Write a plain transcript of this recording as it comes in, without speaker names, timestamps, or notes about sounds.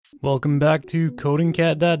Welcome back to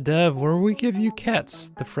codingcat.dev, where we give you cats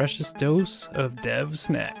the freshest dose of dev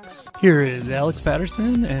snacks. Here is Alex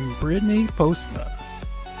Patterson and Brittany Postma.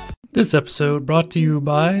 This episode brought to you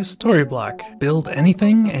by Storyblock. Build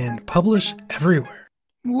anything and publish everywhere.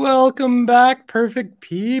 Welcome back, perfect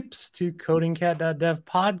peeps, to codingcat.dev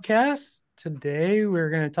podcast. Today we're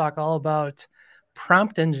going to talk all about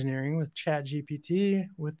prompt engineering with ChatGPT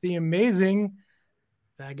with the amazing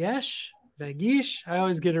Vagesh. I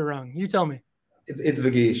always get it wrong. You tell me. It's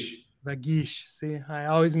Vagesh. Vagesh. See, I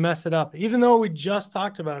always mess it up, even though we just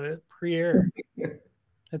talked about it pre-air.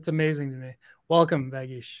 It's amazing to me. Welcome,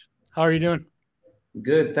 Vagesh. How are you doing?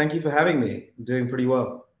 Good. Thank you for having me. I'm doing pretty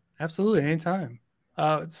well. Absolutely, anytime.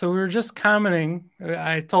 So we were just commenting.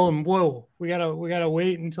 I told him, "Whoa, we gotta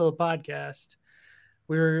wait until the podcast."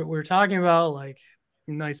 We were talking about like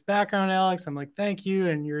nice background, Alex. I'm like, thank you,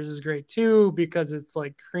 and yours is great too because it's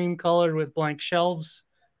like cream colored with blank shelves.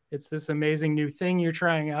 It's this amazing new thing you're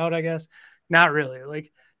trying out, I guess. Not really.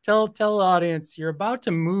 Like, tell the audience you're about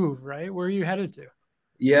to move, right? Where are you headed to?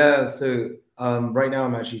 Yeah. So right now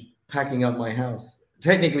I'm actually packing up my house.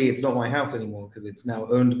 Technically, it's not my house anymore because it's now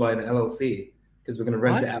owned by an LLC because we're going to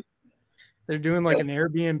rent it out. They're doing like an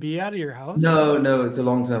Airbnb out of your house? No, it's a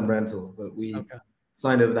long-term rental, but we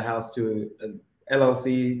signed over the house to an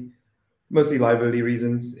LLC, mostly liability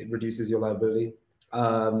reasons. It reduces your liability.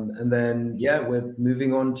 And then, we're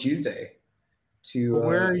moving on Tuesday to...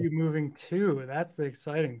 where are you moving to? That's the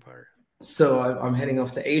exciting part. So I'm heading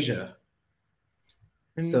off to Asia.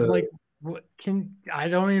 And like, I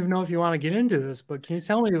don't even know if you want to get into this, but can you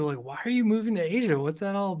tell me, like, why are you moving to Asia? What's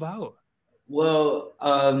that all about? Well,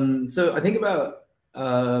 so I think about...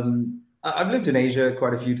 I've lived in Asia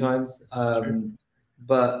quite a few times.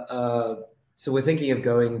 But so we're thinking of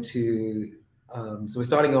going to, so we're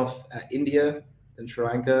starting off at India and Sri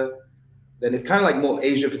Lanka. Then it's kind of like more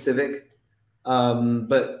Asia Pacific.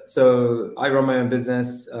 But so I run my own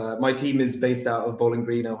business. My team is based out of Bowling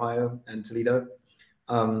Green, Ohio and Toledo.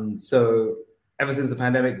 So ever since the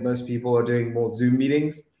pandemic, most people are doing more Zoom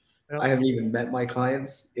meetings. I haven't even met my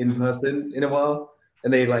clients in person in a while,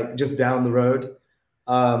 and they like just down the road.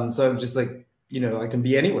 So I'm just like, I can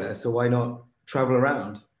be anywhere. So why not travel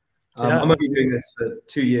around? I'm going to be doing this for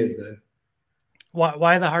 2 years though.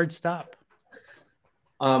 Why the hard stop?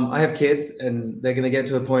 I have kids and they're going to get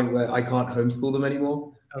to a point where I can't homeschool them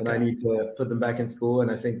anymore. And I need to put them back in school. And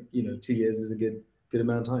I think, 2 years is a good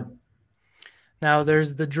amount of time. Now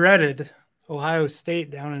there's the dreaded Ohio State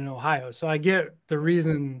down in Ohio. So I get the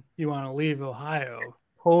reason you want to leave Ohio.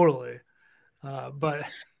 Totally. But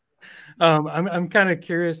I'm kind of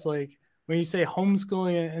curious, like, when you say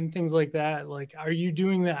homeschooling and things like that, like, are you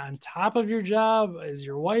doing that on top of your job? Is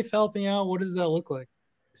your wife helping out? What does that look like?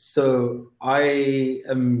 So I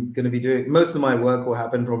am going to be doing, most of my work will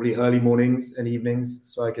happen probably early mornings and evenings,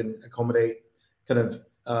 so I can accommodate kind of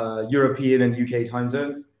European and UK time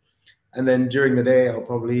zones. And then during the day, I'll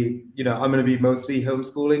probably, I'm going to be mostly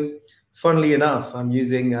homeschooling. Funnily enough, I'm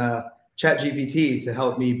using ChatGPT to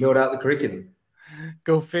help me build out the curriculum.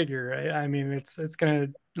 Go figure, right? I mean, it's going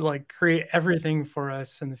to like create everything for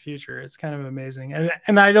us in the future. It's kind of amazing.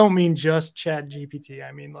 And I don't mean just ChatGPT.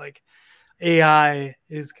 I mean, like, AI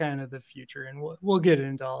is kind of the future, and we'll get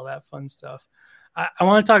into all that fun stuff. I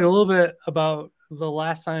want to talk a little bit about the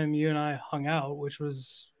last time you and I hung out, which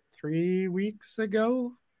was 3 weeks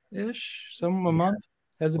ago-ish, a month.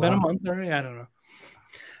 Has it been a month already? I don't know.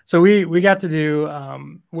 So we got to do,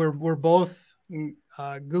 we're both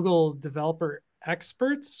Google developer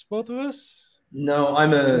experts, both of us. No,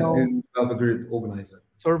 I'm a Google developer group organizer.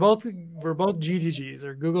 So we're both GDGs,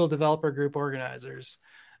 or Google Developer Group Organizers.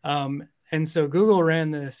 And so Google ran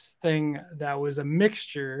this thing that was a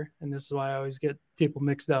mixture, and this is why I always get people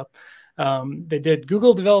mixed up. They did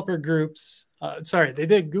Google developer groups. They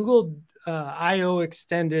did Google I/O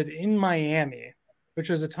Extended in Miami, which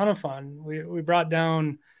was a ton of fun. We brought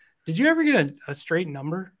down. Did you ever get a straight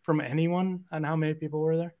number from anyone on how many people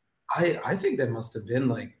were there? I think there must have been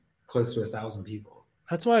like close to 1,000 people.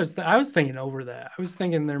 That's why I was thinking over that. I was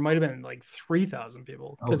thinking there might have been like 3,000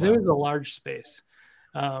 people because it was a large space.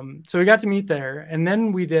 So we got to meet there, and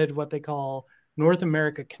then we did what they call North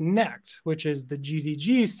America Connect, which is the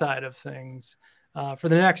GDG side of things for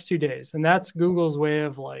the next 2 days. And that's Google's way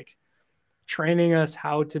of like training us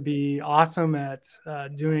how to be awesome at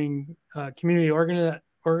doing community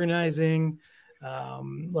organizing,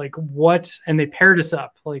 and they paired us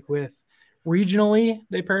up like with regionally,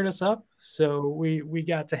 they paired us up. So we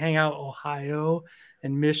got to hang out Ohio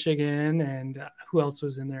and Michigan, and who else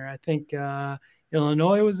was in there? I think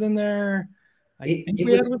Illinois was in there.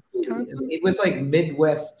 It was like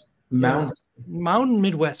Midwest Yeah, Mount. Mountain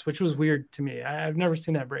Midwest, which was weird to me. I've never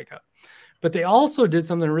seen that breakup. But they also did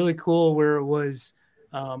something really cool where it was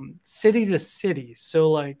city to city. So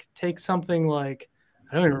like take something like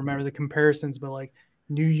I don't even remember the comparisons, but like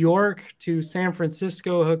New York to San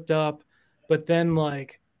Francisco hooked up, but then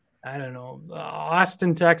like I don't know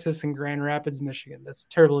Austin, Texas, and Grand Rapids, Michigan. That's a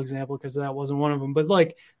terrible example because that wasn't one of them. But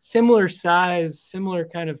like similar size, similar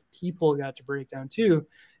kind of people got to break down too,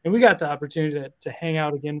 and we got the opportunity to hang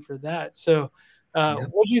out again for that. So Yeah.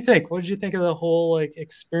 what did you think? What did you think of the whole like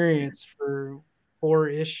experience for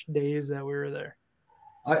 4-ish days that we were there?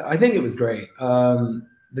 I think it was great.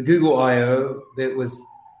 The Google I/O that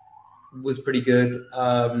was pretty good.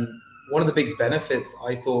 One of the big benefits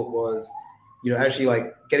I thought was, actually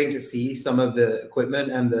like getting to see some of the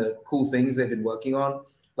equipment and the cool things they've been working on,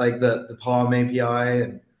 like the Palm API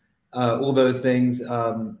and all those things.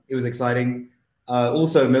 It was exciting.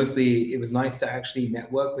 Also, mostly it was nice to actually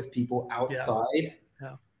network with people Yeah, outside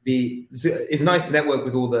yeah, it's nice to network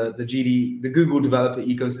with all the Google developer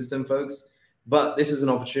ecosystem folks, but this was an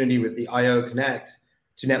opportunity with the IO Connect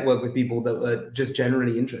to network with people that were just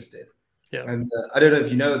generally interested. yeah. And I don't know if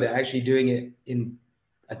you know, they're actually doing it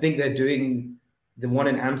I think they're doing the one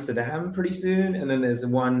in Amsterdam pretty soon, and then there's the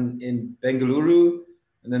one in Bengaluru,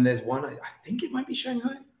 and then there's one, I think it might be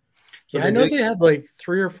Shanghai, but Yeah, I they're know doing, they had like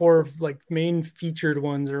 3 or 4 like main featured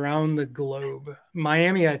ones around the globe.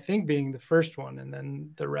 Miami, I think, being the first one, and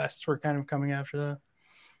then the rest were kind of coming after that.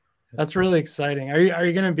 That's really exciting. Are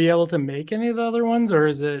you going to be able to make any of the other ones, or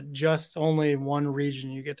is it just only one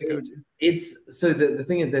region you get to go to? it's so the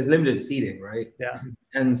thing is there's limited seating, right? Yeah,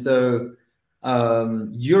 And so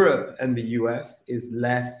Europe and the US is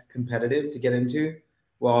less competitive to get into,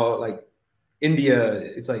 while like India,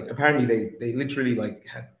 it's like apparently they literally like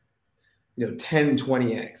had 10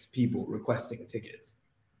 20x people requesting tickets.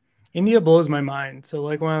 India blows my mind. So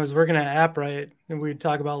like when I was working at AppRight and we'd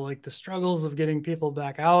talk about like the struggles of getting people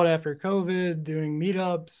back out after COVID, doing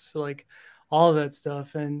meetups, like all of that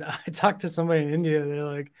stuff. And I talked to somebody in India, they're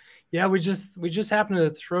like, yeah, we just happened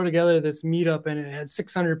to throw together this meetup and it had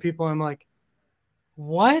 600 people. I'm like,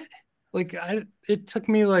 what? Like it took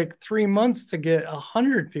me like 3 months to get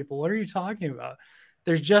 100 people. What are you talking about?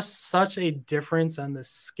 There's just such a difference on the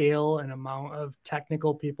scale and amount of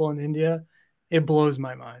technical people in India. It blows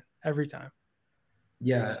my mind every time.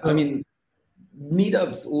 Yeah, I So mean,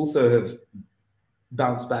 meetups also have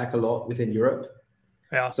bounced back a lot within Europe.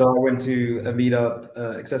 yeah, So I went to a meetup,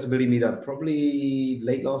 accessibility meetup, probably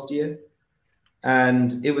late last year,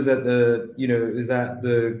 and it was at the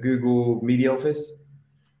Google Media Office,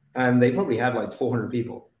 and they probably had like 400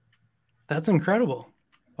 people. that's incredible.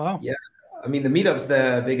 Wow. Yeah, I mean the meetups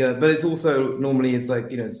there are bigger, but it's also normally it's like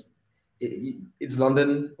it's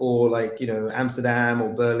London or like Amsterdam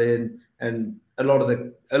or Berlin, and a lot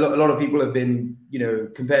of people have been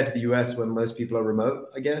compared to the US where most people are remote,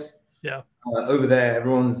 I guess. Yeah. Over there,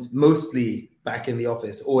 everyone's mostly back in the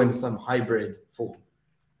office or in some hybrid form.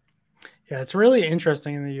 Yeah, it's really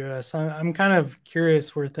interesting in the US. I'm kind of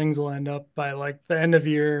curious where things will end up by like the end of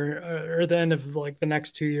year or the end of like the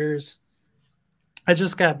next 2 years. I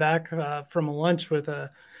just got back from a lunch with an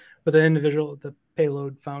individual, the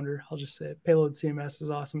Payload founder. I'll just say it. Payload CMS is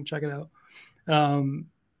awesome. Check it out. Um,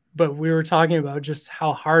 but we were talking about just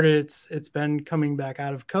how hard it's been coming back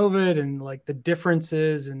out of COVID and like the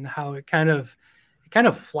differences and how it kind of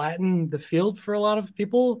flattened the field for a lot of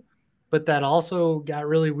people. But that also got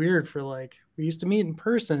really weird for like we used to meet in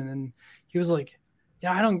person and he was like,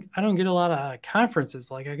 yeah, I don't get a lot of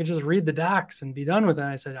conferences. Like I could just read the docs and be done with it.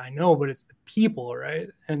 I said, I know, but it's the people, right?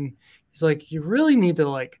 And he's like, you really need to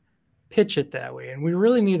like pitch it that way. And we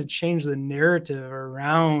really need to change the narrative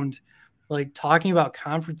around like talking about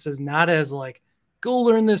conferences not as like go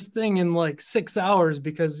learn this thing in like 6 hours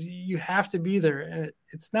because you have to be there. And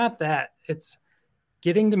it's not that. It's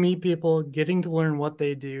getting to meet people, getting to learn what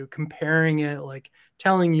they do, comparing it, like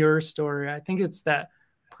telling your story. I think it's that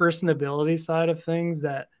personability side of things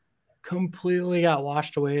that completely got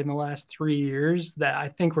washed away in the last 3 years that I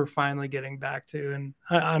think we're finally getting back to. And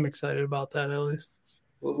I'm excited about that at least.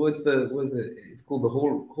 Was it? It's called the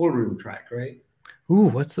hall room track, right? Ooh,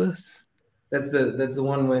 what's this? That's the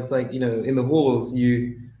one where it's like in the halls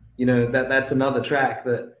that's another track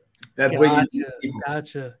that's where you meet Gotcha. people.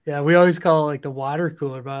 Gotcha. Yeah, we always call it like the water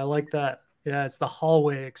cooler, but I like that. Yeah, it's the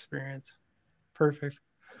hallway experience. Perfect.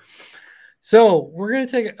 So we're going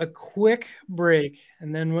to take a quick break.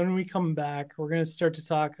 And then when we come back, we're going to start to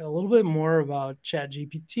talk a little bit more about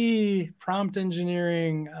ChatGPT, prompt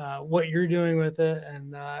engineering, what you're doing with it,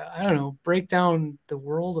 and I don't know, break down the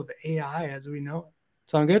world of AI as we know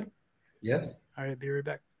it. Sound good? Yes. All right, be right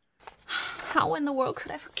back. How in the world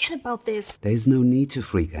could I forget about this? There's no need to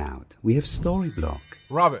freak out. We have Storyblock.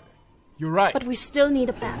 Robert, you're right. But we still need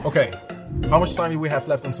a plan. Okay, how much time do we have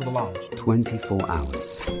left until the launch? 24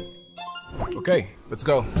 hours. Okay, let's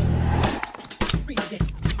go.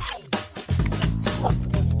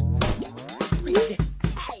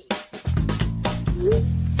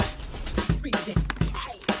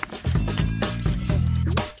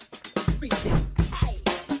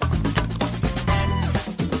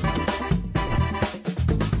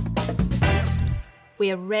 We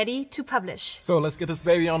are ready to publish. So let's get this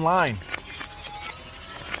baby online.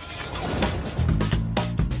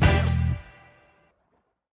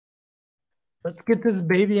 Let's get this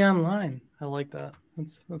baby online. I like that.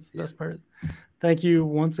 That's the best part. Thank you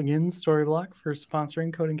once again, Storyblock, for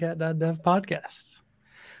sponsoring codingcat.dev podcast.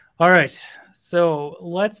 All right, so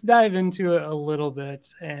let's dive into it a little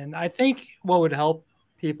bit. And I think what would help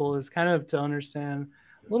people is kind of to understand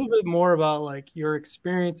a little bit more about like your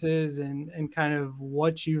experiences and kind of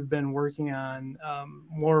what you've been working on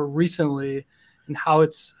more recently, and how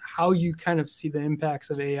you kind of see the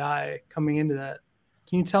impacts of AI coming into that.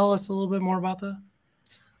 Can you tell us a little bit more about that?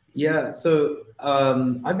 Yeah, so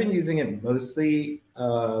I've been using it mostly.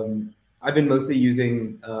 I've been mostly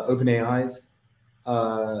using OpenAI's,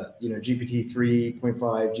 GPT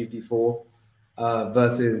 3.5, GPT 4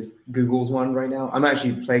 versus Google's one right now. I'm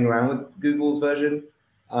actually playing around with Google's version,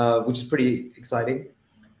 which is pretty exciting.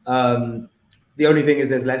 The only thing is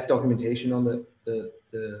there's less documentation on the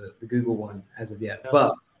Google one as of yet,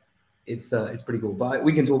 but it's pretty cool. But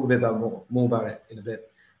we can talk a bit about more about it in a bit.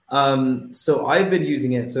 So I've been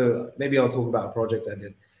using it. So maybe I'll talk about a project I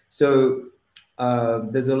did. So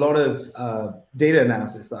there's a lot of data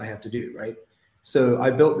analysis that I have to do, right? So I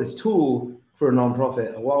built this tool for a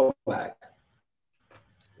nonprofit a while back,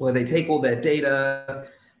 where they take all their data,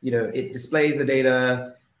 it displays the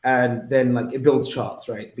data, and then like it builds charts,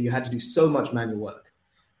 right? But you had to do so much manual work.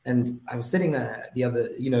 And I was sitting there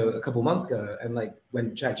a couple months ago, and like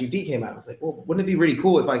when ChatGPT came out, I was like, well, wouldn't it be really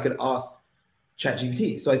cool if I could ask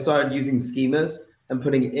ChatGPT? So I started using schemas and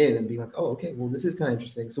putting it in and being like, oh, okay, well, this is kind of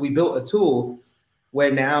interesting. So we built a tool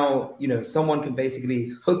where now, someone can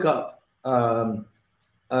basically hook up something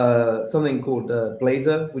called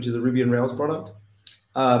Blazor, which is a Ruby on Rails product.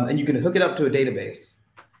 And you can hook it up to a database.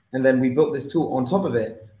 And then we built this tool on top of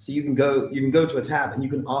it. So you can go to a tab and you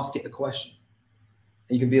can ask it a question.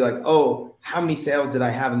 And you can be like, oh, how many sales did I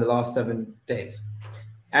have in the last 7 days?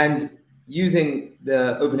 And using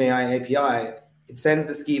the OpenAI API, it sends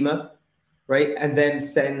the schema, right? And then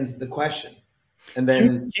sends the question. And then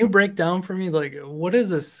can you break down for me, like, what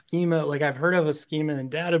is a schema? Like, I've heard of a schema in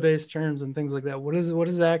database terms and things like that. What does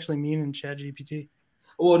it actually mean in ChatGPT?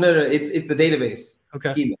 Well, no, it's the database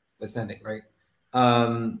schema we're sending, right?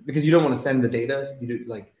 Because you don't want to send the data. You don't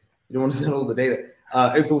want to send all the data.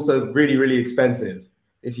 It's also really, really expensive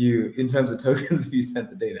in terms of tokens, if you send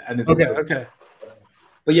the data. And it's okay.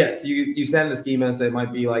 But yes, you send the schema, so it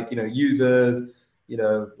might be like users,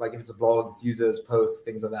 like if it's a blog, it's users, posts,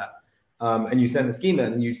 things like that. And you send the schema,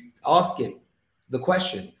 and you ask it the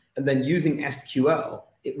question, and then using SQL,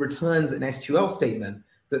 it returns an SQL statement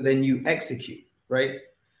that then you execute, right?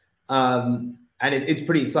 And it's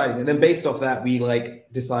pretty exciting. And then based off that, we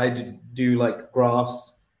decide to do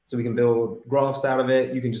graphs, so we can build graphs out of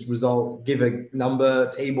it. You can just give a number,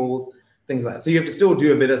 tables, things like that. So you have to still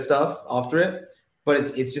do a bit of stuff after it, but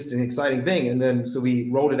it's just an exciting thing. And then so we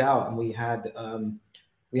rolled it out, and we had the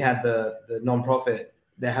nonprofit.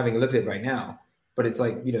 They're having a look at it right now, but it's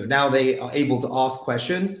now they are able to ask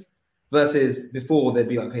questions versus before they'd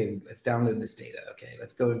be like, hey, let's download this data. Okay,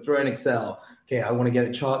 let's go and throw in Excel. Okay, I want to get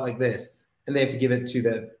a chart like this. And they have to give it to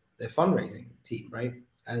their fundraising team, right?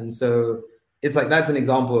 And so it's that's an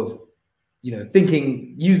example of,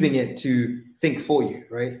 using it to think for you,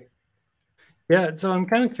 right? Yeah, so I'm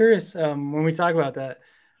kind of curious when we talk about that,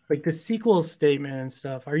 like the SQL statement and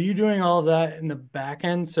stuff, are you doing all of that in the back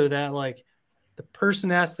end so that the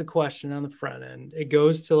person asks the question on the front end, it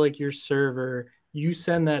goes to your server, you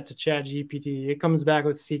send that to ChatGPT, it comes back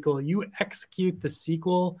with SQL, you execute the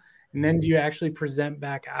SQL, and then do you actually present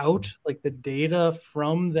back out the data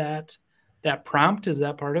from that prompt? Is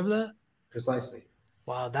that part of that? Precisely.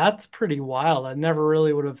 Wow, that's pretty wild. I never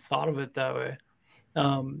really would have thought of it that way.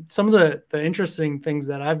 Some of the interesting things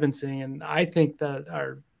that I've been seeing, and I think that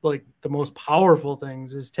are the most powerful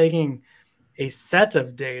things, is taking a set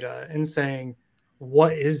of data and saying,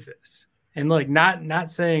 what is this? And not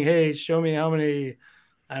saying, hey, show me how many,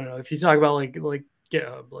 I don't know, if you talk about like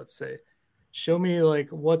GitHub, let's say, show me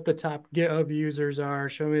what the top GitHub users are,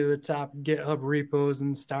 show me the top GitHub repos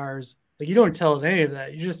and stars. You don't tell it any of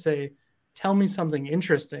that. You just say, tell me something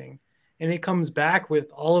interesting. and it comes back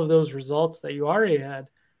with all of those results that you already had.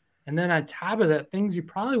 And then on top of that, things you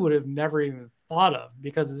probably would have never even thought of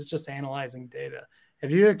because it's just analyzing data.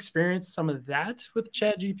 Have you experienced some of that with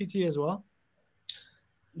ChatGPT as well?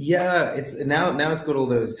 Yeah, it's now it's got all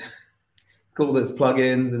those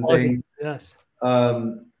plugins and things. Yes.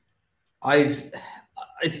 I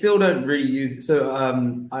still don't really use it. So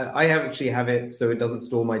I actually have it so it doesn't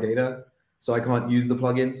store my data, so I can't use the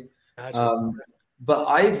plugins. Gotcha. But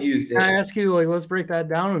I've used Can I it. ask you, like, let's break that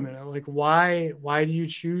down a minute. Like, why do you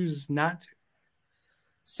choose not to?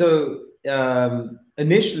 So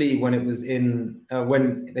initially, when it was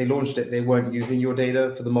when they launched it, they weren't using your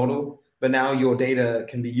data for the model, but now your data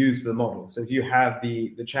can be used for the model. So if you have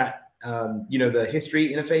the chat, the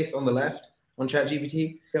history interface on the left on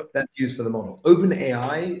ChatGPT, Yep. that's used for the model.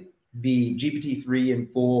 OpenAI, the GPT-3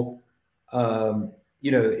 and 4,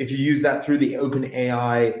 if you use that through the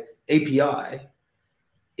OpenAI API,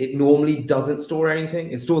 it normally doesn't store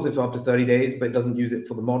anything. It stores it for up to 30 days, but it doesn't use it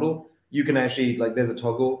for the model. You can actually, like, there's a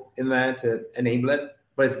toggle in there to enable it,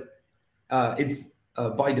 but it's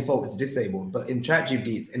by default, it's disabled. But in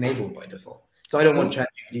ChatGPT, it's enabled by default. So I don't want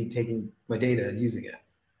ChatGPT taking my data and using it.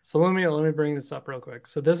 So let me bring this up real quick.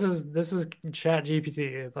 So this is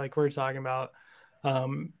ChatGPT, like we're talking about.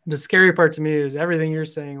 The scary part to me is everything you're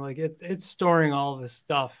saying, like it's storing all this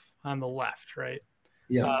stuff on the left, right?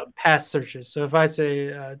 Yeah. Past searches. So if I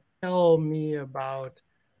say, tell me about,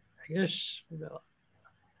 I guess,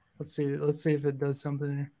 let's see if it does something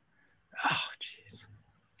here. Oh, jeez.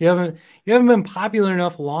 You haven't been popular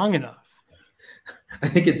enough long enough. I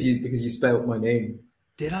think it's you because you spelled my name.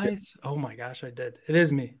 Did I? Oh my gosh, I did. It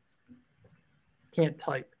is me. Can't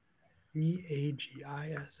type. Eagish.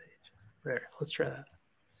 There. Let's try that.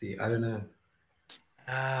 See, I don't know.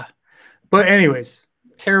 But anyways,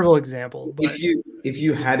 terrible example. But if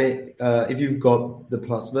you had it, if you've got the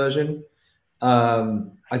plus version,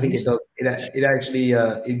 I think it does. It actually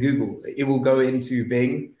in Google, it will go into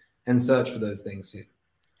Bing and search for those things too.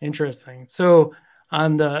 Interesting. So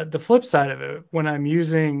on the flip side of it, when I'm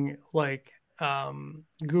using like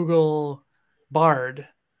Google Bard,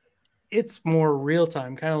 it's more real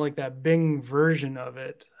time, kind of like that Bing version of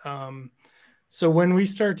it. So when we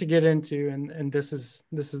start to get into, and this is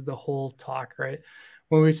the whole talk, right?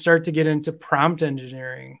 When we start to get into prompt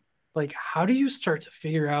engineering, like how do you start to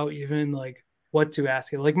figure out even like what to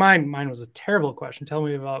ask it? Like mine was a terrible question. Tell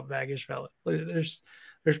me about Vagish Velvet.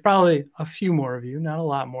 There's probably a few more of you, not a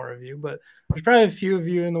lot more of you, but there's probably a few of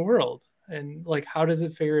you in the world. And like, how does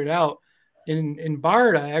it figure it out? In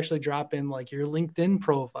Bard, I actually drop in like your LinkedIn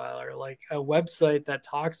profile or like a website that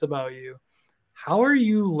talks about you. How are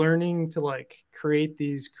you learning to like create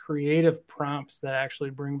these creative prompts that actually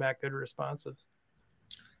bring back good responses?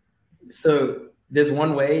 So there's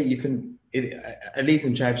one way you can, at least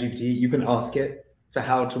in ChatGPT, you can ask it for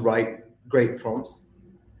how to write great prompts.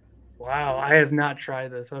 Wow, I have not tried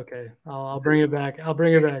this. Okay, I'll bring it back. I'll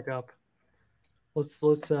bring it back up. Let's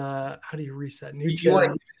how do you reset new chat?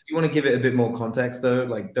 You want to give it a bit more context though,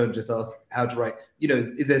 like don't just ask how to write.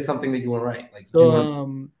 Is there something that you want to write? Like, so,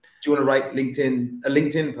 do you want to write a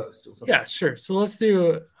LinkedIn post or something? Yeah, sure. So let's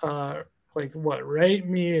do like what? Write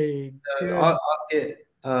me a good... I'll ask it.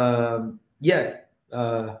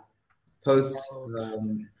 Post.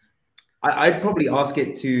 I'd probably ask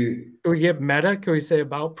it to. Can we get meta? Can we say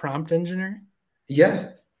about prompt engineering? Yeah.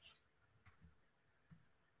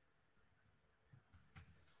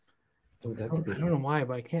 Oh, that's I don't know why,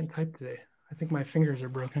 but I can't type today. I think my fingers are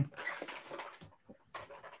broken.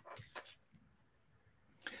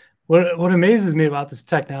 What amazes me about this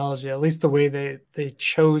technology, at least the way they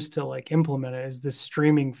chose to like implement it, is the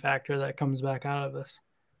streaming factor that comes back out of this.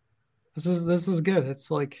 This is good.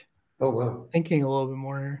 It's like, oh wow, thinking a little bit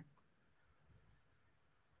more here.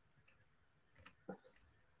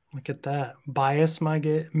 Look at that. Bias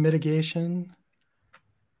mitigation.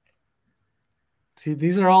 See,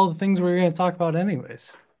 these are all the things we're going to talk about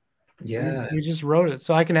anyways. Yeah. We just wrote it.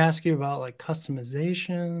 So I can ask you about like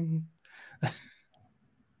customization.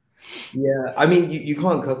 Yeah. I mean, you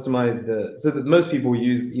can't customize most people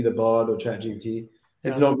use either Bard or ChatGPT.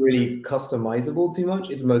 It's not really customizable too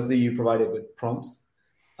much. It's mostly you provide it with prompts.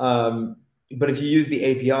 But if you use the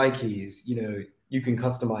API keys, you can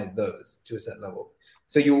customize those to a set level.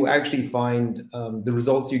 So you'll actually find the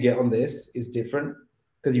results you get on this is different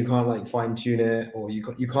because you can't like fine tune it, or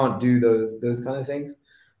you can't do those kind of things.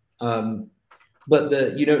 But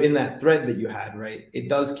in that thread that you had, right, it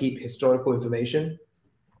does keep historical information.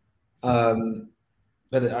 But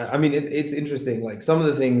I mean, it's interesting. Like some of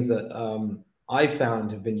the things that I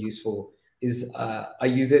found have been useful is I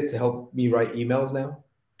use it to help me write emails now.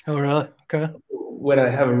 Oh, really? Okay. when I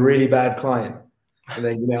have a really bad client, and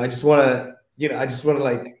then I just want to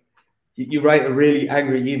like you write a really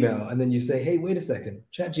angry email, and then you say, "Hey, wait a second,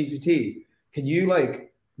 ChatGPT, can you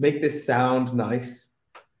like make this sound nice?"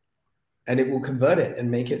 And it will convert it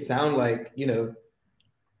and make it sound like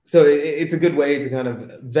So it's a good way to kind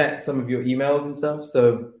of vet some of your emails and stuff.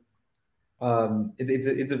 So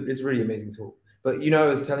it's a really amazing tool. But I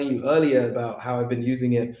was telling you earlier about how I've been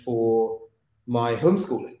using it for my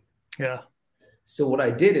homeschooling. Yeah. So what I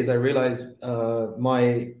did is I realized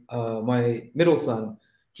my middle son,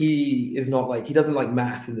 he doesn't like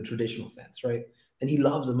math in the traditional sense, right? And he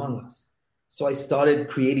loves Among Us. So I started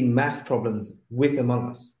creating math problems with Among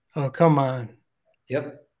Us. Oh, come on.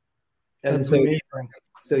 Yep. And That's so amazing.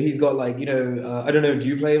 So he's got like, I don't know, do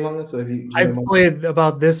you play Among Us? Or do you I've played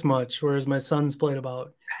about this much, whereas my son's played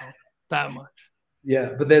about that much.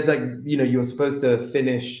 Yeah, but there's like, you're supposed to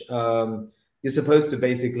finish, you're supposed to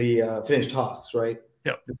basically finish tasks, right?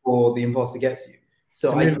 Yep. Before the imposter gets you.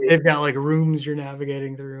 So they've got like rooms you're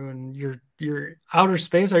navigating through, and you're outer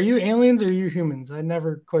space. Are you aliens or are you humans? I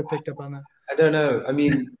never quite picked up on that. I don't know. I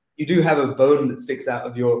mean, you do have a bone that sticks out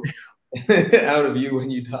of your out of you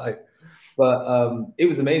when you die. But it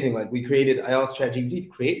was amazing. Like I asked ChatGPT to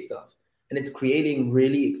create stuff, and it's creating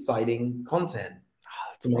really exciting content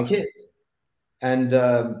to my kids. And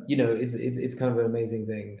it's kind of an amazing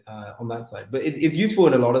thing on that side. But it's useful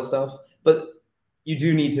in a lot of stuff. But you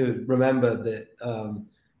do need to remember that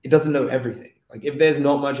it doesn't know everything. Like if there's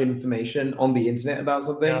not much information on the internet about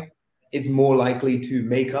something, it's more likely to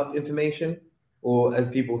make up information, or as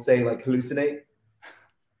people say, like hallucinate.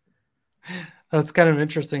 That's kind of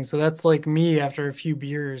interesting. So that's like me after a few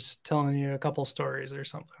beers telling you a couple stories or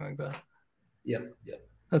something like that. Yep.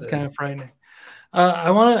 That's kind of frightening.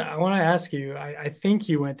 I want to ask you. I think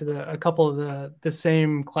you went to a couple of the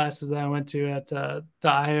same classes that I went to at the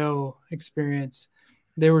IO experience.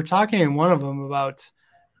 They were talking in one of them about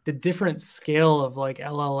the different scale of like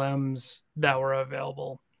LLMs that were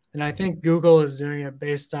available, and I think Google is doing it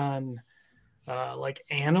based on like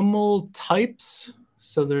animal types.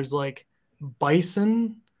 So there's like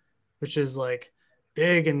bison, which is like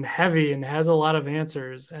big and heavy and has a lot of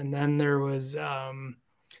answers, and then there was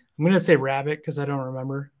I'm going to say rabbit because I don't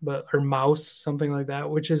remember, or mouse, something like that,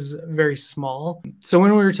 which is very small. So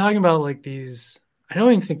when we were talking about like these, I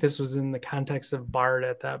don't even think this was in the context of BARD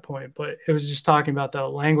at that point, but it was just talking about the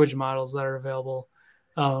language models that are available.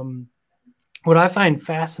 What I find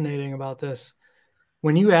fascinating about this,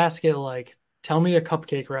 when you ask it, like, tell me a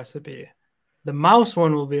cupcake recipe, the mouse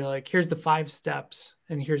one will be like, here's the 5 steps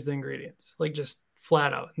and here's the ingredients, like just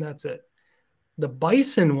flat out. And that's it. The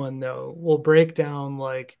bison one, though, will break down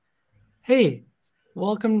like, hey,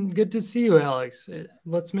 welcome. Good to see you, Alex.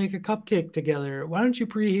 Let's make a cupcake together. Why don't you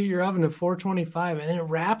preheat your oven to 425? And it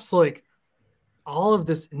wraps like all of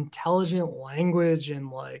this intelligent language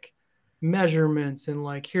and like measurements and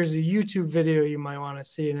like, here's a YouTube video you might want to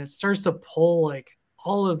see. And it starts to pull like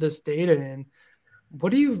all of this data in.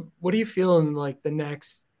 What do you feel in like the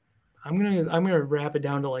next, I'm gonna wrap it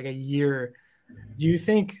down to like a year. Do you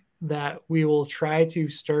think that we will try to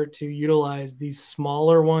start to utilize these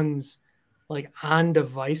smaller ones like on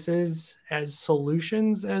devices as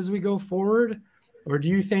solutions as we go forward? Or do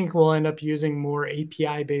you think we'll end up using more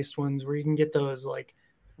API based ones where you can get those like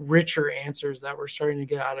richer answers that we're starting to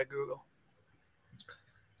get out of Google?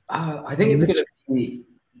 I think it's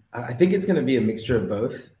going to be a mixture of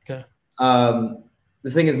both. Okay. The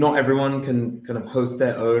thing is, not everyone can kind of host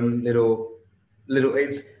their own little.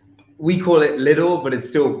 We call it little, but it's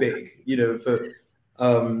still big. Like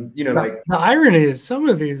the irony is some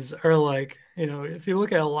of these are like, if you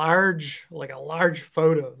look at a large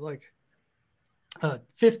photo, like a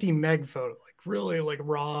 50 meg photo, like really like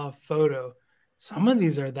raw photo, some of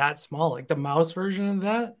these are that small. Like the mouse version of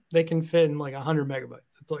that, they can fit in like 100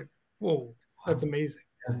 megabytes. It's like, whoa, that's amazing.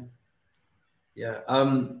 Yeah.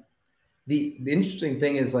 The interesting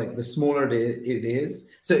thing is like the smaller it is.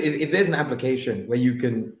 So if there's an application where you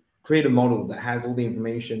can create a model that has all the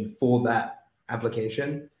information for that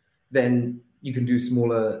application, then you can do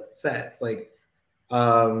smaller sets. Like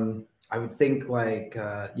I would think like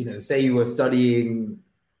say you were studying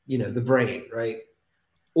the brain, right?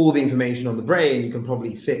 All the information on the brain you can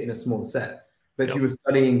probably fit in a smaller set. But if you were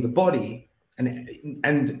studying the body and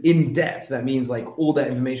in depth, that means like all that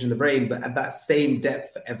information in the brain, but at that same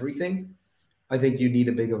depth for everything, I think you need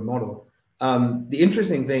a bigger model. The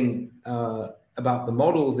interesting thing about the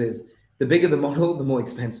models is the bigger the model, the more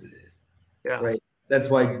expensive it is. Yeah. Right. That's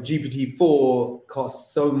why GPT-4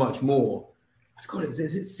 costs so much more. I forgot, is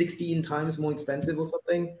it 16 times more expensive or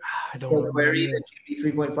something? I don't know. Query than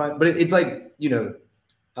GPT 3.5, but it's like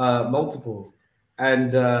multiples.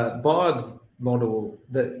 And Bard's model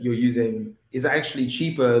that you're using is actually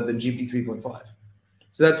cheaper than GP 3.5.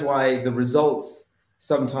 So that's why the results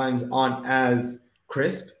sometimes aren't as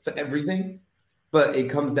crisp for everything. But it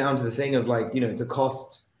comes down to the thing of like, it's a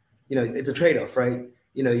cost, it's a trade-off, right?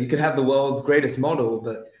 You could have the world's greatest model,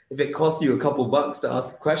 but if it costs you a couple bucks to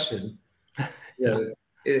ask a question,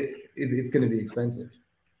 it's going to be expensive.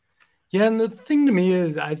 Yeah, and the thing to me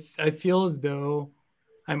is I feel as though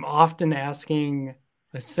I'm often asking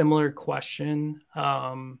a similar question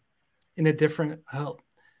in a different,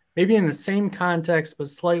 maybe in the same context, but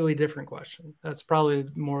slightly different question. That's probably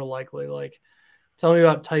more likely. Like, tell me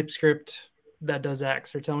about TypeScript that does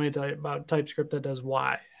X, or tell me about TypeScript that does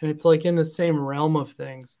Y. And it's like in the same realm of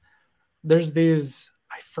things. There's these,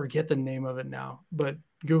 I forget the name of it now, but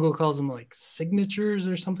Google calls them like signatures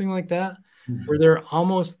or something like that, where they're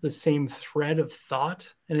almost the same thread of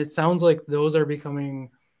thought. And it sounds like those are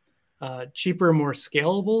becoming cheaper, more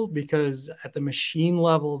scalable, because at the machine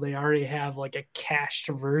level, they already have like a cached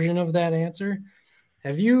version of that answer.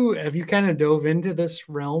 Have you kind of dove into this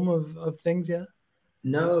realm of things yet?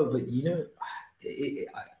 No, but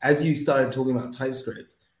as you started talking about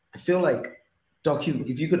TypeScript, I feel like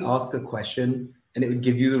if you could ask a question and it would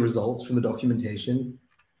give you the results from the documentation,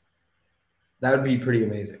 that would be pretty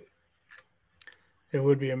amazing. It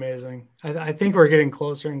would be amazing. I think we're getting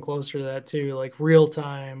closer and closer to that too, like real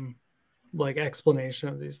time, like explanation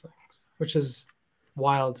of these things, which is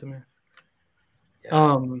wild to me.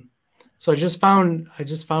 Yeah. So I just found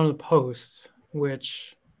a post,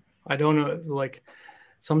 which I don't know, like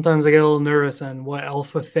sometimes I get a little nervous on what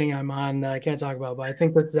alpha thing I'm on that I can't talk about, but I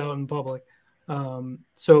think this is out in public.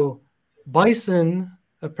 So Bison,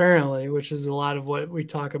 apparently, which is a lot of what we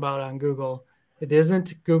talk about on Google, it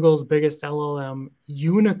isn't Google's biggest LLM.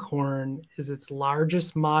 Unicorn is its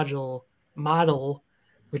largest model,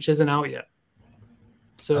 which isn't out yet.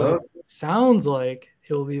 So it sounds like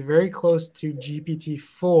it will be very close to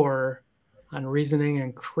GPT-4 on reasoning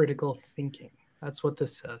and critical thinking. That's what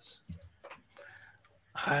this says.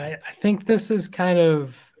 I think this is kind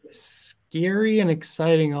of scary and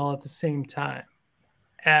exciting all at the same time.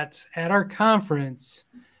 At our conference,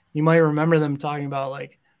 you might remember them talking about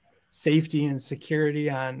like safety and security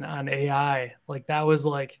on AI. Like that was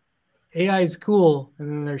like AI is cool, and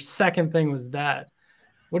then their second thing was that.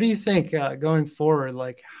 What do you think going forward?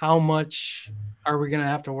 Like, how much are we going to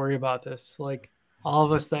have to worry about this? Like, all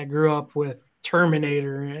of us that grew up with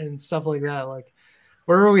Terminator and stuff like that. Like,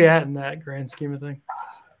 where are we at in that grand scheme of thing?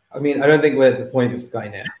 I mean, I don't think we're at the point of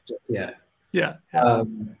Skynet just yet. Yeah.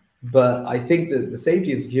 But I think that the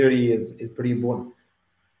safety and security is pretty important.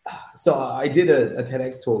 So I did a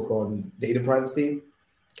TEDx talk on data privacy.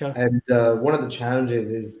 Okay. And one of the challenges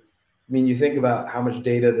is, I mean, you think about how much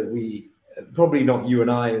data that we, probably not you and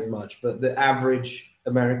I as much, but the average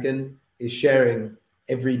American is sharing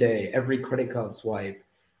every day, every credit card swipe,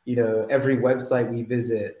 every website we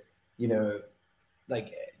visit,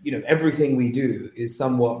 everything we do is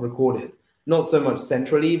somewhat recorded. Not so much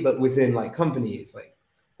centrally, but within like companies, like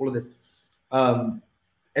all of this.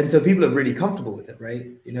 And so people are really comfortable with it, right?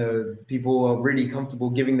 People are really comfortable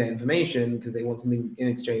giving their information because they want something in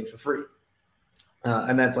exchange for free.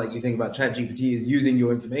 And that's like, you think about ChatGPT is using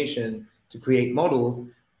your information to create models.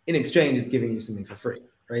 In exchange, it's giving you something for free,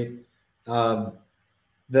 right?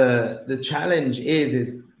 The challenge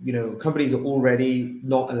is companies are already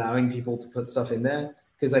not allowing people to put stuff in there,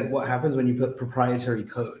 because like what happens when you put proprietary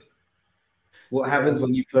code? What happens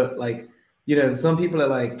when you put like, some people are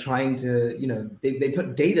like trying to, they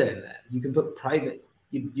put data in there. You can put private,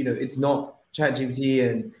 it's not ChatGPT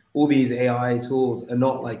and all these AI tools are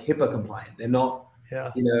not like HIPAA compliant. They're not,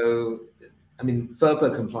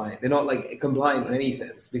 FERPA compliant. They're not like compliant in any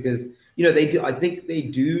sense, because, they do, I think they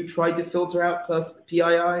do try to filter out PII.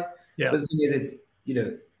 Yeah. But the thing is,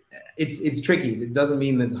 it's tricky. It doesn't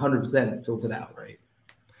mean that it's 100% filtered out, right?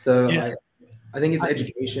 So yeah. I think it's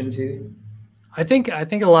education too. I think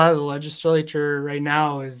a lot of the legislature right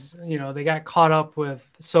now is, they got caught up with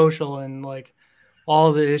social and like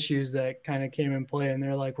all the issues that kind of came in play, and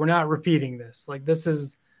they're like, we're not repeating this. Like this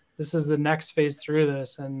is the next phase through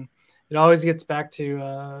this, and it always gets back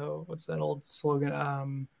to what's that old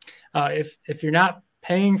slogan? If you're not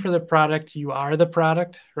paying for the product, you are the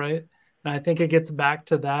product, right? And I think it gets back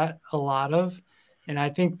to that a lot of, and I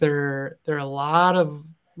think there are a lot of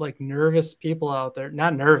like nervous people out there,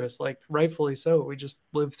 not nervous, like rightfully so. We just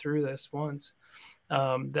lived through this once,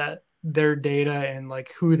 that their data and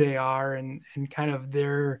like who they are and kind of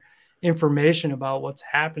their information about what's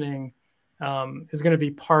happening is going to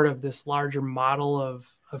be part of this larger model of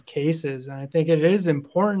cases. And I think it is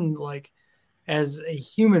important, like as a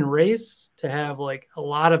human race to have like a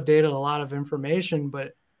lot of data, a lot of information,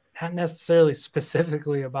 but not necessarily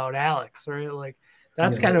specifically about Alex, right? Like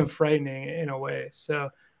that's kind of frightening in a way. So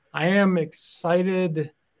I am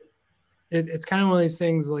excited. It's kind of one of these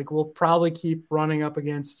things like we'll probably keep running up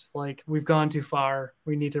against like we've gone too far,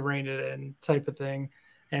 we need to rein it in type of thing.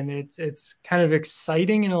 And it's kind of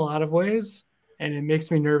exciting in a lot of ways, and it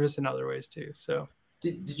makes me nervous in other ways too. So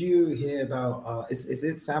did you hear about is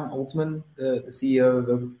it Sam Altman, the CEO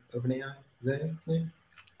of OpenAI? Is that his name?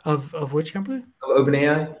 Of which company? Of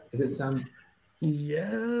OpenAI? Is it Sam?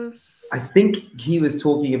 Yes. I think he was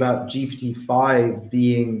talking about GPT-5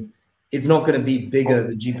 being, it's not going to be bigger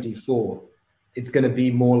than GPT-4. It's going to be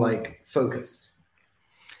more like focused.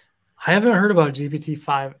 I haven't heard about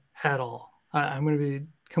GPT-5 at all. I'm going to be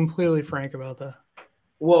completely frank about that.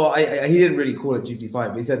 Well, he didn't really call it GPT-5,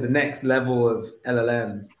 but he said the next level of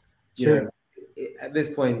LLMs. You know, at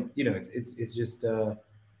this point, you know, it's just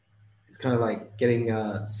it's kind of like getting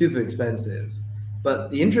super expensive.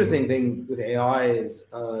 But the interesting thing with AI is,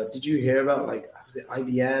 did you hear about like was it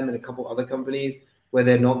IBM and a couple other companies where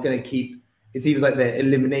they're not going to keep? It seems like they're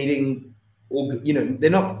eliminating, or you know,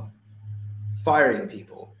 they're not firing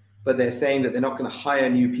people, but they're saying that they're not going to hire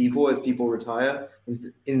new people as people retire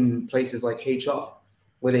in places like HR,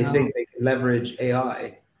 where they think they can leverage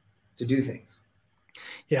AI to do things.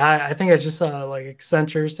 Yeah, I think I just saw like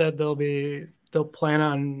Accenture said they'll plan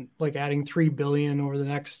on like adding 3 billion over the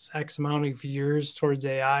next X amount of years towards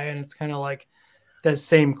AI, and it's kind of like that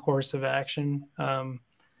same course of action.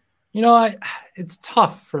 You know, it's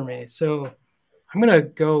tough for me, so I'm gonna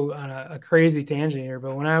go on a crazy tangent here.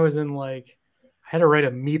 But when I was in like, I had to write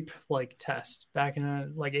a MEP like test back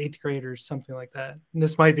in like 8th grade or something like that. And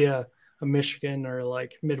this might be a Michigan or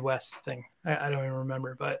like Midwest thing. I don't even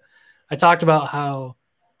remember, but I talked about how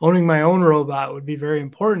owning my own robot would be very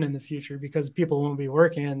important in the future because people won't be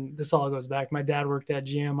working. And this all goes back. My dad worked at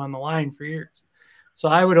GM on the line for years. So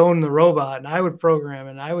I would own the robot and I would program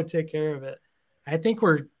it and I would take care of it. I think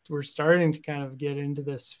we're starting to kind of get into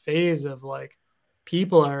this phase of like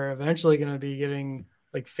people are eventually going to be getting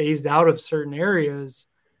like phased out of certain areas.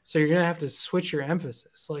 So you're going to have to switch your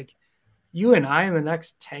emphasis. Like you and I in the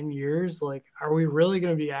next 10 years, like, are we really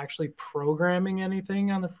going to be actually programming anything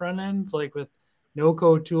on the front end? Like with no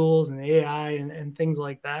code tools and AI and things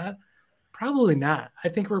like that? Probably not. I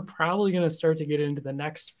think we're probably going to start to get into the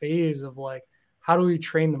next phase of like, how do we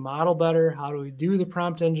train the model better? How do we do the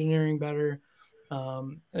prompt engineering better?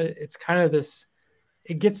 It's kind of this,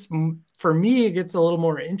 it gets, for me, it gets a little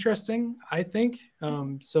more interesting, I think.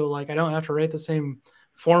 So like, I don't have to write the same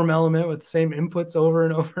form element with the same inputs over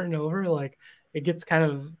and over and over. Like it gets kind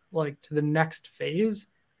of like to the next phase.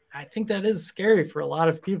 I think that is scary for a lot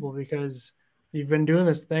of people because you've been doing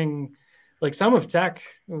this thing, like some of tech,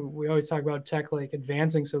 we always talk about tech like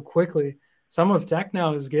advancing so quickly. Some of tech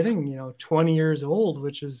now is getting, 20 years old,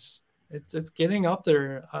 which is it's getting up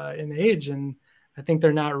there in age. And I think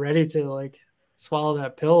they're not ready to like swallow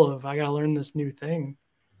that pill of I got to learn this new thing.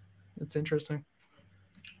 It's interesting.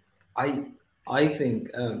 I think,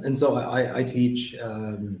 and so I teach.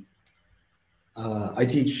 I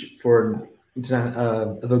teach for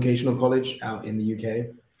a vocational college out in the UK,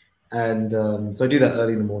 and so I do that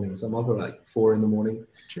early in the morning. So I'm up at like 4 in the morning.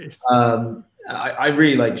 Jeez. I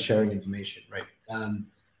really like sharing information, right?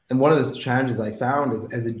 And one of the challenges I found is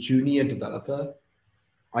as a junior developer,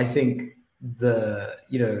 I think how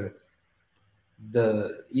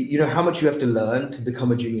much you have to learn to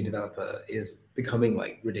become a junior developer is becoming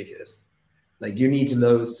like ridiculous. Like you need to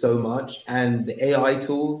know so much, and the AI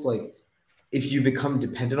tools, like if you become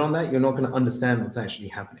dependent on that, you're not going to understand what's actually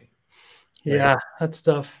happening. Right? Yeah, that's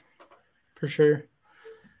tough for sure.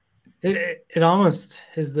 It almost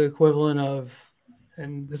is the equivalent of,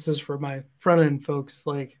 and this is for my front end folks,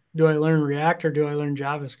 like, do I learn React or do I learn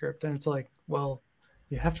JavaScript? And it's like, well,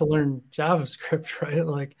 you have to learn JavaScript, right?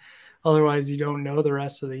 Like, otherwise you don't know the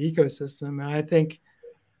rest of the ecosystem. And I think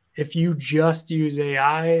if you just use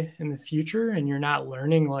AI in the future and you're not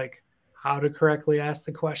learning like how to correctly ask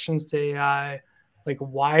the questions to AI, like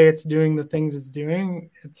why it's doing the things it's doing,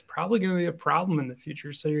 it's probably going to be a problem in the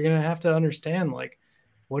future. So you're going to have to understand like,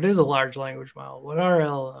 what is a large language model? What are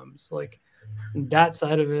LLMs? Like that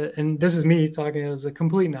side of it. And this is me talking as a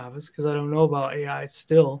complete novice because I don't know about AI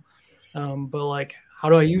still. But like, how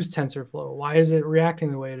do I use TensorFlow? Why is it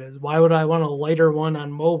reacting the way it is? Why would I want a lighter one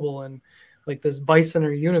on mobile and like this bison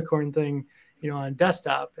or unicorn thing, on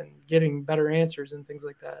desktop and getting better answers and things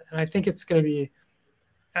like that? And I think it's going to be,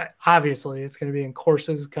 obviously it's going to be in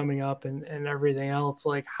courses coming up and everything else,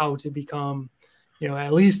 like how to become,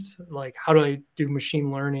 at least like how do I do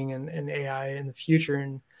machine learning and AI in the future?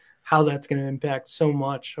 And how that's going to impact so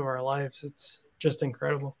much of our lives. It's just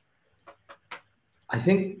incredible. I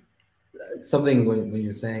think something when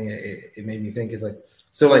you're saying it made me think is like,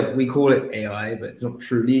 so like we call it AI, but it's not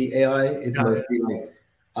truly AI. It's mostly like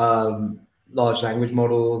large language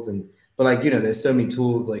models, and but like, you know, there's so many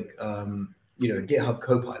tools like you know, GitHub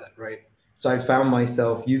Copilot, right? So I found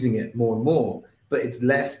myself using it more and more, but it's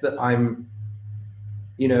less that I'm,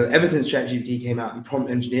 you know, ever since ChatGPT came out and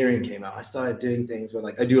prompt engineering came out, I started doing things where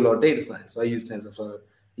like I do a lot of data science. So I use TensorFlow,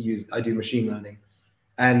 I do machine learning.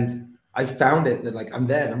 And I found it that like I'm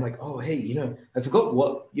there and I'm like, oh, hey, you know, I forgot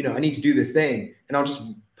what, you know, I need to do this thing. And I'll just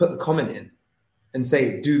put a comment in and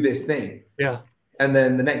say, do this thing. Yeah. And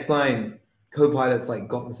then the next line, Copilot's like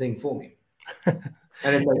got the thing for me.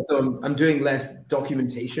 And it's like, so I'm doing less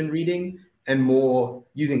documentation reading and more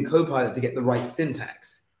using Copilot to get the right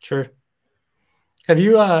syntax. Sure. Have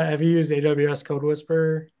you used AWS Code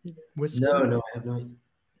Whisperer? No, I have not. Is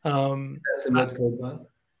that similar to Copilot?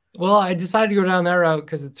 Well, I decided to go down that route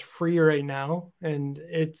because it's free right now. And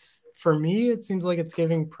it's, for me, it seems like it's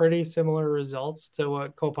giving pretty similar results to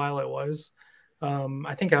what Copilot was.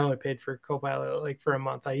 I think I only paid for Copilot like for a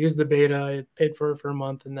month. I used the beta, I paid for it for a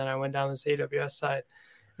month, and then I went down this AWS side.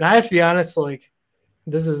 And I have to be honest, like,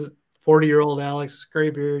 this is 40-year-old Alex, gray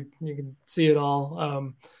beard. You can see it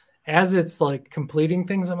all. As it's like completing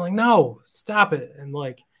things, I'm like, no, stop it. And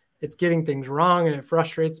like, it's getting things wrong and it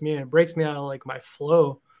frustrates me and it breaks me out of like my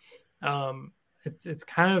flow. It's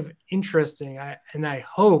kind of interesting. I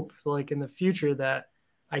hope like in the future that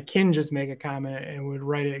I can just make a comment and would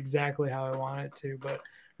write it exactly how I want it to. But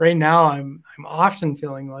right now I'm often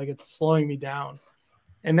feeling like it's slowing me down.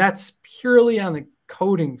 And that's purely on the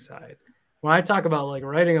coding side. When I talk about like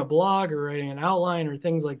writing a blog or writing an outline or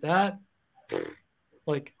things like that,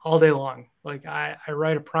 like all day long, like I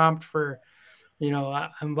write a prompt for, you know,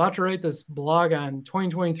 I'm about to write this blog on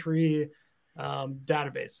 2023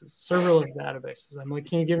 databases, serverless databases. I'm like,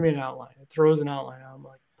 can you give me an outline? It throws an outline out. I'm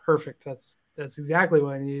like, perfect. That's exactly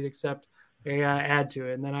what I need, except I add to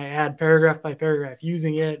it. And then I add paragraph by paragraph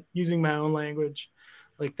using my own language,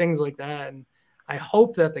 like things like that. And I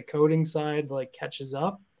hope that the coding side like catches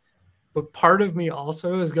up. But part of me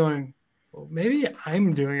also is going, well, maybe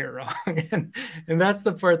I'm doing it wrong. and that's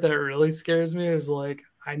the part that really scares me is like,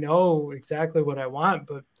 I know exactly what I want,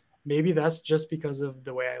 but maybe that's just because of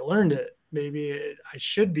the way I learned it. Maybe I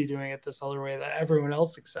should be doing it this other way that everyone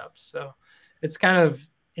else accepts. So it's kind of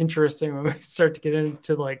interesting when we start to get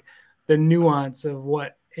into like the nuance of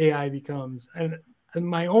what AI becomes. And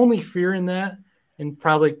my only fear in that, and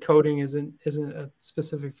probably coding isn't a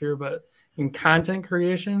specific fear, but in content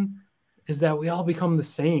creation, is that we all become the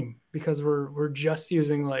same because we're just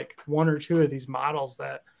using like one or two of these models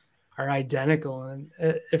that are identical, and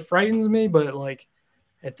it frightens me. But like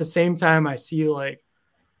at the same time, I see like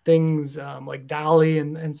things like Dolly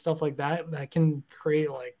and stuff like that can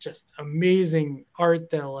create like just amazing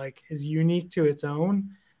art that like is unique to its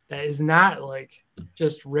own, that is not like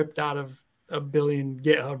just ripped out of a billion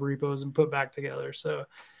GitHub repos and put back together. So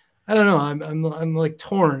I don't know. I'm like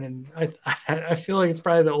torn, and I feel like it's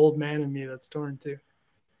probably the old man in me that's torn too.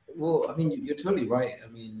 Well, I mean, you're totally right. I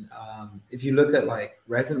mean, if you look at like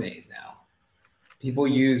resumes now, people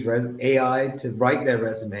use AI to write their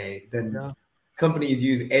resume. Then companies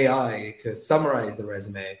use AI to summarize the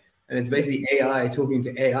resume, and it's basically AI talking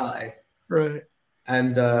to AI. Right.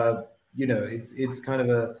 And you know, it's kind of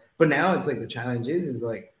a. But now it's like the challenge is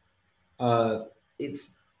like,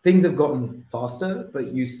 it's things have gotten faster, but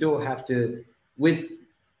you still have to with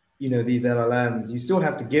you know these LLMs, you still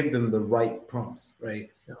have to give them the right prompts, right?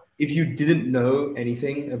 Yeah. If you didn't know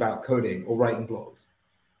anything about coding or writing blogs,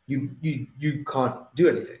 you can't do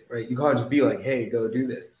anything, right? You can't just be like, hey, go do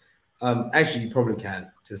this. Actually, you probably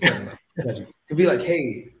can to a certain level. You could be like,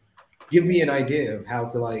 hey, give me an idea of how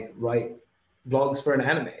to like write blogs for an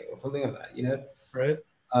anime or something like that, you know? Right.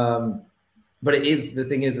 But the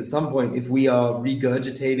thing is, at some point, if we are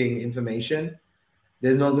regurgitating information,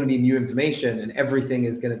 there's not going to be new information and everything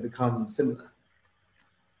is going to become similar.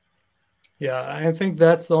 Yeah, I think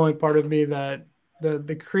that's the only part of me that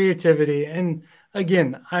the creativity, and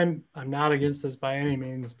again, I'm not against this by any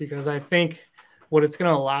means, because I think what it's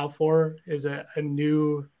going to allow for is a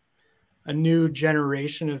new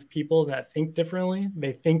generation of people that think differently.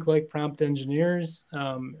 They think like prompt engineers,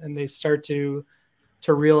 and they start to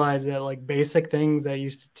realize that like basic things that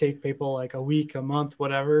used to take people like a week, a month,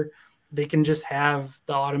 whatever, they can just have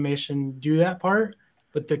the automation do that part.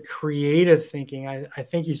 But the creative thinking, I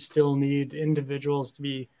think you still need individuals to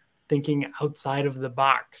be thinking outside of the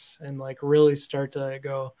box and like really start to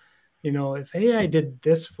go, if AI did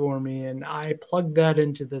this for me and I plugged that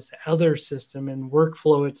into this other system and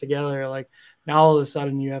workflow it together, like now all of a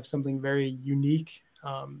sudden you have something very unique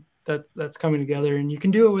that's coming together, and you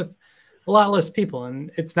can do it with a lot less people.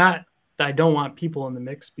 And it's not that I don't want people in the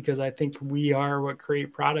mix, because I think we are what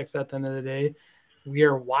create products at the end of the day. We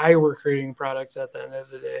are why we're creating products at the end of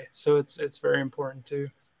the day. So it's very important too.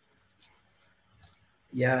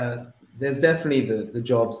 Yeah, there's definitely the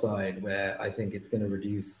job side where I think it's going to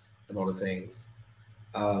reduce a lot of things.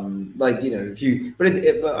 Like, if you, but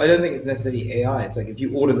I don't think it's necessarily AI. It's like if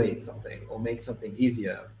you automate something or make something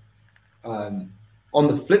easier. Um, on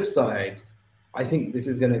the flip side, I think this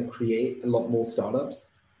is going to create a lot more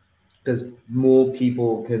startups because more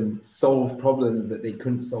people can solve problems that they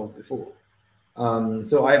couldn't solve before.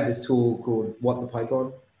 So I have this tool called What the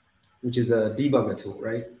Python, which is a debugger tool,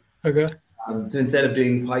 right? Okay. So instead of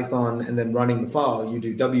doing Python and then running the file, you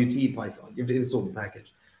do WT Python. You have to install the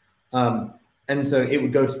package. And so it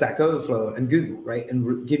would go to Stack Overflow and Google, right?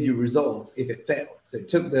 And give you results if it failed. So it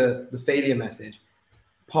took the failure message,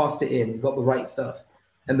 passed it in, got the right stuff.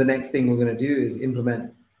 And the next thing we're going to do is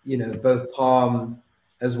implement, both Palm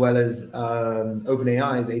as well as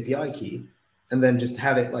OpenAI's API key, and then just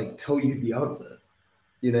have it like tell you the answer,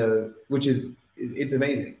 which is, it's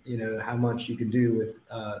amazing, how much you can do with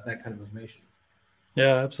that kind of information.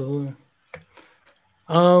 Yeah, absolutely.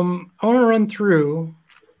 I want to run through,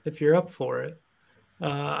 if you're up for it.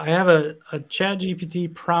 I have a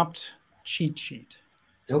ChatGPT prompt cheat sheet.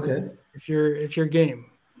 Okay. If you're game.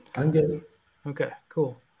 I'm good. Okay,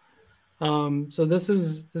 cool. So this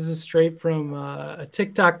is straight from a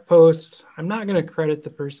TikTok post. I'm not going to credit the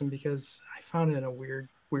person because I found it in a weird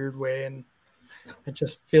way, and I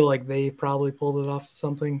just feel like they probably pulled it off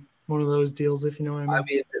something, one of those deals, if you know what I mean. I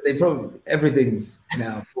mean, they probably, everything's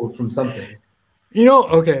now pulled from something.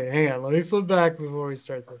 Okay, hang on. Let me flip back before we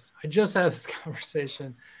start this. I just had this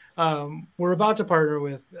conversation. We're about to partner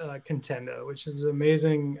with Contenda, which is an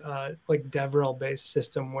amazing like DevRel-based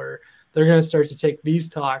system where they're going to start to take these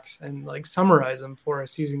talks and like summarize them for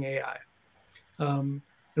us using AI. And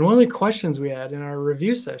one of the questions we had in our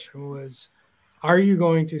review session was, are you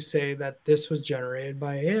going to say that this was generated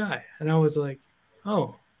by AI? And I was like,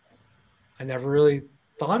 oh, I never really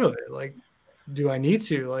thought of it. Like, do I need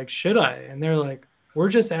to? Like, should I? And they're like, we're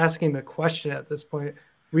just asking the question at this point.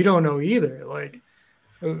 We don't know either. Like,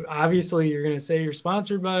 obviously you're going to say you're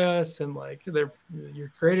sponsored by us and like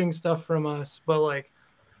you're creating stuff from us, but like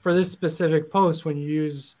for this specific post, when you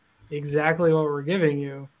use exactly what we're giving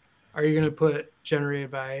you, are you going to put generated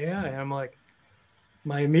by AI? And I'm like,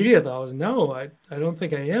 my immediate thought was no, I don't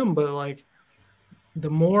think I am. But like the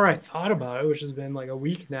more I thought about it, which has been like a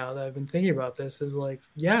week now that I've been thinking about this, is like,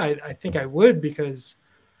 yeah, I think I would, because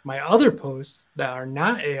my other posts that are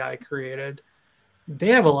not AI created, they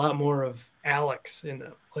have a lot more of Alex in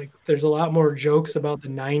them. Like there's a lot more jokes about the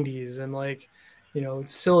 90s and like,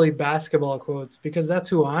 silly basketball quotes, because that's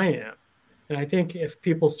who I am. And I think if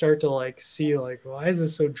people start to like see like, why is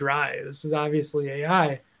this so dry? This is obviously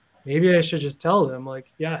AI. Maybe I should just tell them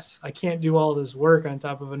like, yes, I can't do all this work on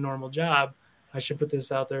top of a normal job. I should put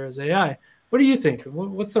this out there as AI. What do you think?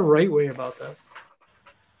 What's the right way about that?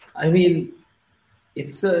 I mean,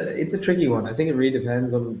 it's a tricky one. I think it really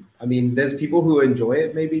depends on. I mean, there's people who enjoy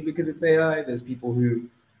it maybe because it's AI. There's people who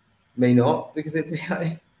may not because it's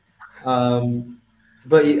AI.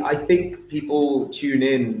 But I think people tune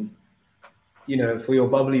in, for your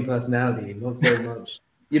bubbly personality, not so much.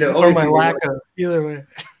 Obviously, or my lack of either way.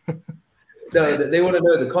 No, they want to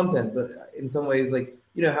know the content, but in some ways, like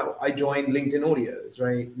how I joined LinkedIn Audios,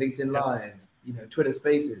 right? LinkedIn Lives, Twitter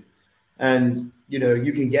Spaces. And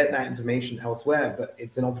you can get that information elsewhere, but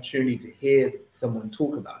it's an opportunity to hear someone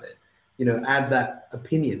talk about it. Add that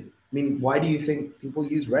opinion. I mean, why do you think people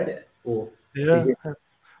use Reddit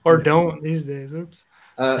or don't these days? Oops.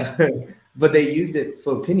 But they used it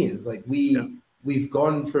for opinions. Like we've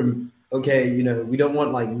gone from we don't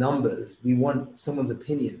want like numbers. We want someone's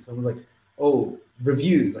opinion. Someone's like, oh,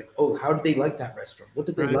 reviews. Like, oh, how did they like that restaurant? What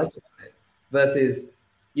did they like about it? Versus,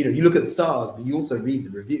 you look at the stars, but you also read the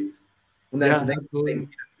reviews. And that's the next thing.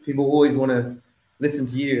 People always want to listen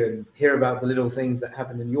to you and hear about the little things that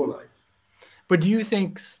happen in your life. But do you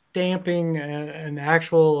think stamping an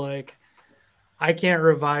actual, like, I can't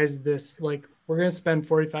revise this, like, we're going to spend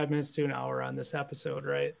 45 minutes to an hour on this episode,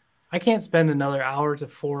 right? I can't spend another hour to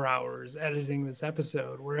 4 hours editing this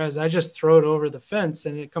episode. Whereas I just throw it over the fence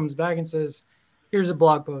and it comes back and says, here's a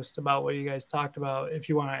blog post about what you guys talked about, if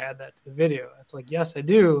you want to add that to the video. It's like, yes, I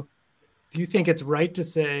do. Do you think it's right to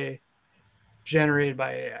say generated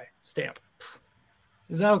by AI stamp?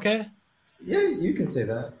 Is that okay? Yeah, you can say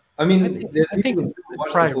that. I mean, I think people it's still watch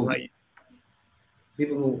the probably full. right.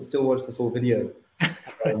 People will still watch the full video.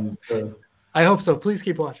 So I hope so. Please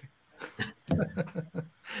keep watching.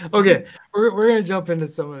 Okay, we're gonna jump into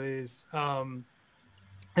some of these. And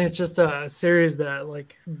it's just a series that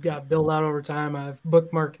like got built out over time. I've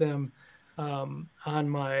bookmarked them on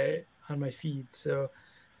my feed. So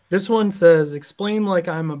this one says, "Explain like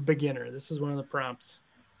I'm a beginner." This is one of the prompts.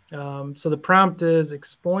 So the prompt is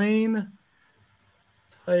explain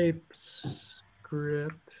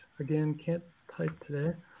TypeScript. Again, can't type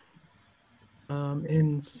today.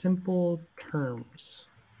 In simple terms.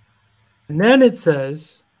 And then it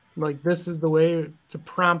says, like, this is the way to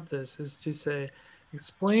prompt this is to say,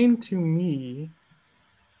 explain to me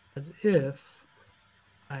as if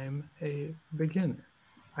I'm a beginner.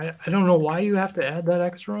 I don't know why you have to add that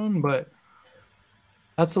extra one, but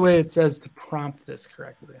that's the way it says to prompt this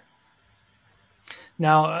correctly.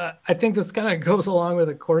 Now, I think this kind of goes along with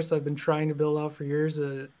a course I've been trying to build out for years,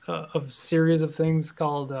 a series of things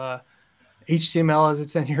called HTML as a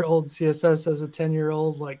 10-year-old, CSS as a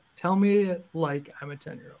 10-year-old. Like, tell me like I'm a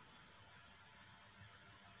 10-year-old.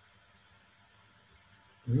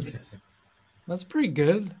 okay. That's pretty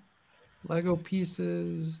good. Lego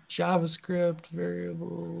pieces, JavaScript,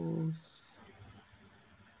 variables.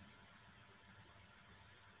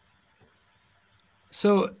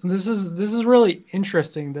 So this is really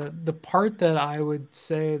interesting. The part that I would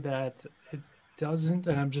say that it doesn't,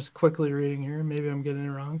 and I'm just quickly reading here, maybe I'm getting it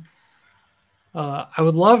wrong. I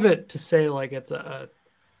would love it to say like it's a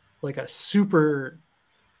super,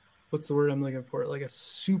 what's the word I'm looking for? Like a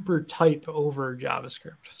super type over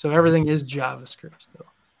JavaScript. So everything is JavaScript still.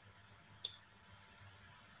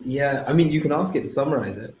 Yeah, I mean, you can ask it to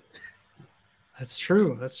summarize it. That's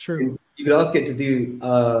true. That's true. You could ask it to do.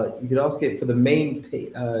 You could ask it for the main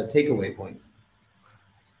takeaway points.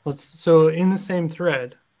 So in the same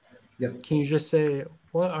thread, Yep. can you just say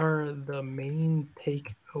what are the main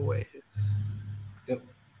takeaways? Yep.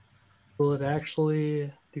 Will it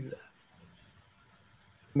actually do that?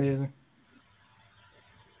 Amazing.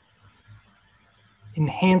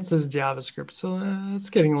 Enhances JavaScript. So it's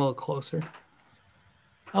getting a little closer.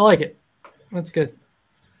 I like it. That's good.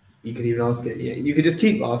 You could even ask it. Yeah, you could just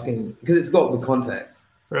keep asking because it's got the context.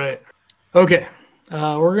 Right. Okay.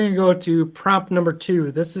 We're going to go to prompt number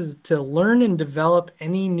 2. This is to learn and develop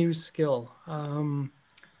any new skill.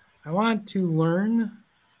 I want to learn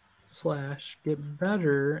 / get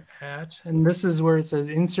better at, and this is where it says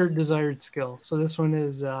insert desired skill. So this one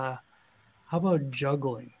is, how about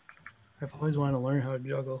juggling? I've always wanted to learn how to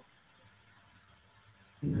juggle.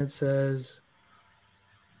 And it says,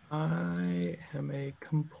 I am a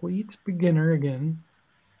complete beginner again.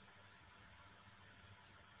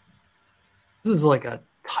 This is like a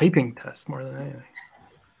typing test more than anything.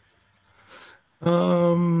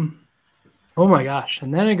 Oh my gosh.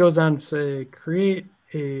 And then it goes on to say, create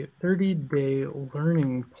a 30-day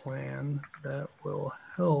learning plan that will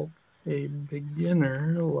help a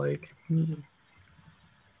beginner like me.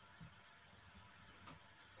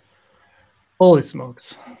 Holy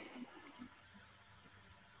smokes.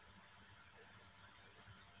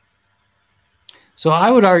 So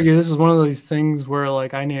I would argue this is one of these things where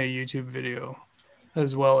like I need a YouTube video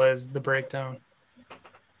as well as the breakdown.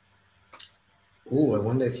 Oh, I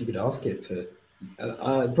wonder if you could ask it for. It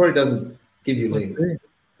probably doesn't give you links.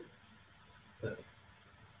 But...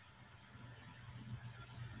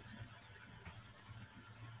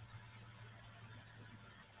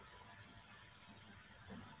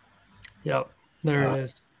 Yep, there it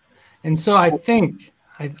is. And so I think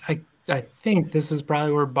I think this is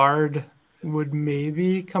probably where Bard would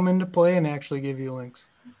maybe come into play and actually give you links.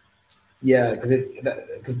 Yeah,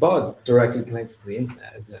 because Bard's directly connected to the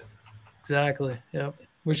internet, isn't it? Exactly. Yep.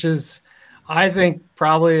 Which is, I think,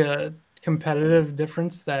 probably a competitive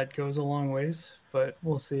difference that goes a long ways, but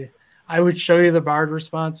we'll see. I would show you the Bard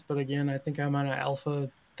response, but again, I think I'm on an alpha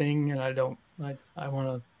thing, and I want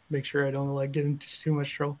to make sure I don't like get into too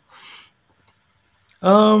much trouble.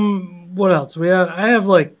 What else? I have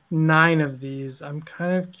like 9 of these. I'm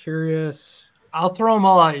kind of curious. I'll throw them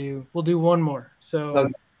all at you. We'll do one more. So,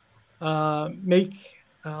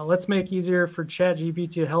 let's make easier for ChatGPT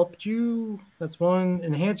to help you. That's one.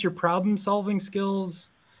 Enhance your problem solving skills.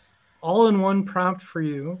 All in one prompt for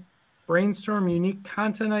you. Brainstorm unique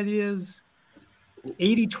content ideas.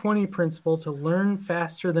 80-20 principle to learn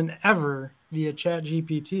faster than ever via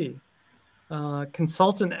ChatGPT.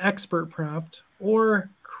 Consult an expert prompt, or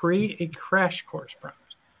create a crash course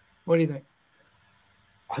prompt. What do you think?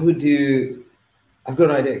 I've got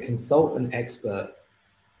an idea. Consult an expert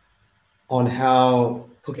on how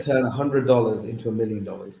to turn $100 into $1 million.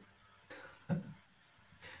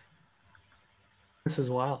 This is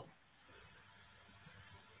wild.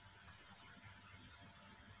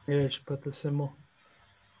 Maybe I should put the symbol.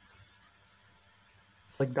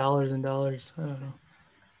 It's like dollars and dollars. I don't know.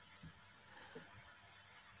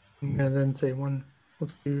 And then say one.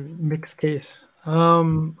 Let's do mixed case.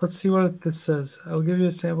 Let's see what this says. I'll give you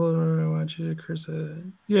a sample. I want you to curse it.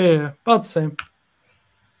 Yeah, about the same.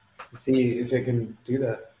 Let's see if it can do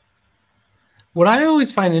that. What I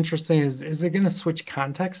always find interesting is it going to switch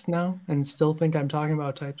context now and still think I'm talking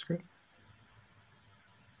about TypeScript?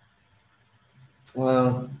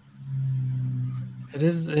 Well, it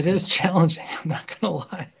is challenging. I'm not going to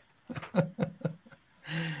lie.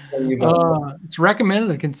 It's recommended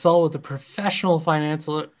to consult with a professional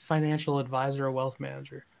financial advisor or wealth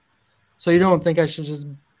manager. So you don't think I should just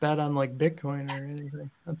bet on like Bitcoin or anything?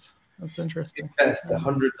 That's interesting. Invest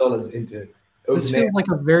 $100 into it. This feels like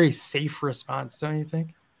a very safe response, don't you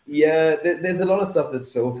think? Yeah, there's a lot of stuff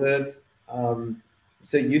that's filtered.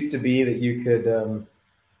 So it used to be that you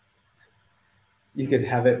could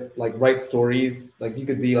have it like write stories. Like you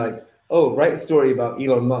could be like, oh, write a story about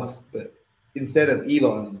Elon Musk, but instead of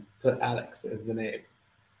Elon, put Alex as the name.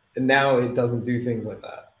 And now it doesn't do things like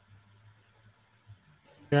that.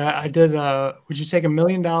 Yeah, I did. Would you take $1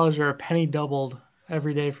 million or a penny doubled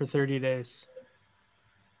every day for 30 days?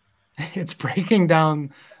 It's breaking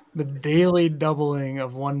down the daily doubling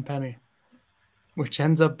of 1 penny, which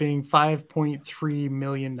ends up being $5.3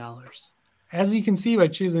 million. As you can see, by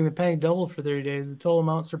choosing the penny double for 30 days, the total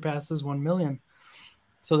amount surpasses 1 million.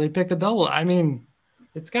 So they picked the double. I mean,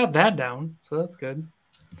 it's got that down, so that's good.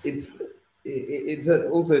 It's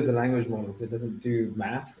also a language model, so it doesn't do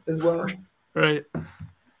math as well. Right.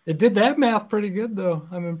 It did that math pretty good, though.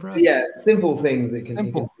 I'm impressed. Yeah, simple things it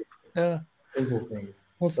can do. Yeah. Simple things.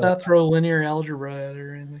 Let's not throw linear algebra at it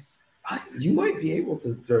or anything. You might be able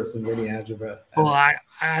to throw some linear algebra. Well,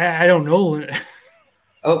 I don't know.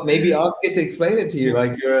 Oh, maybe ask it to explain it to you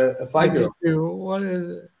like you're a 5-year-old. What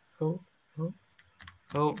is it?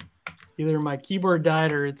 Oh, either my keyboard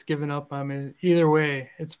died or it's given up on me. Either way,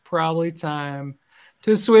 it's probably time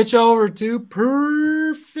to switch over to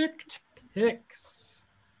perfect picks.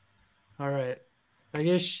 All right. I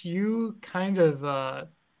guess you kind of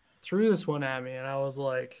threw this one at me, and I was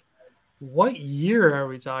like, what year are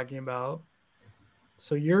we talking about?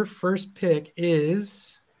 So your first pick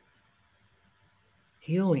is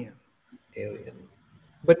Alien.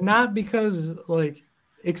 But not because, like,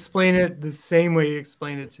 explain it the same way you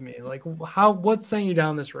explained it to me. Like, what sent you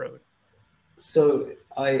down this road? So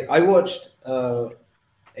I watched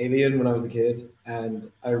Alien when I was a kid,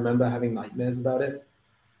 and I remember having nightmares about it.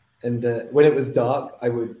 And when it was dark, I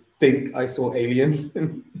would think I saw aliens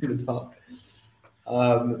in the dark.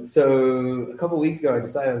 So a couple of weeks ago, I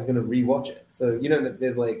decided I was going to rewatch it. So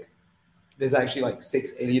there's actually like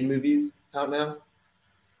 6 Alien movies out now.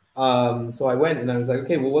 So I went and I was like,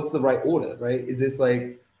 okay, well, what's the right order, right? Is this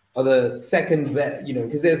like, are the second best,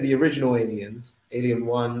 because there's the original Aliens,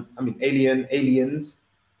 Aliens,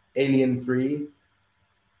 Alien 3,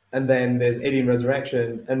 and then there's Alien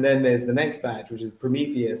Resurrection, and then there's the next batch, which is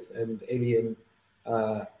Prometheus and Alien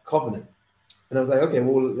Covenant. And I was like, okay,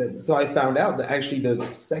 well, so I found out that actually the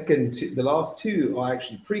last 2 are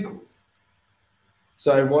actually prequels.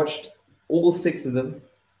 So I watched all 6 of them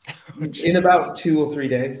in about 2 or 3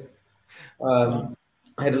 days. I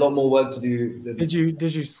had a lot more work to do. Did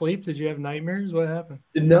you sleep? Did you have nightmares? What happened?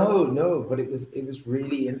 No, but it was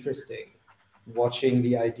really interesting watching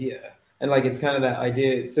the idea. And like, it's kind of that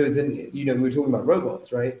idea. So it's in, we were talking about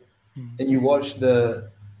robots, right? And you watch the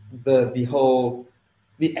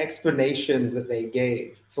explanations that they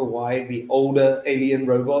gave for why the older alien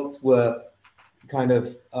robots were kind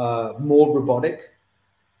of more robotic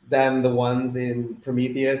than the ones in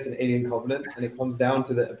Prometheus and Alien Covenant. And it comes down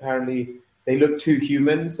to that apparently they look too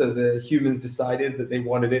human, so the humans decided that they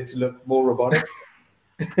wanted it to look more robotic.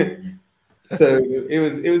 So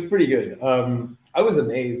it was pretty good. I was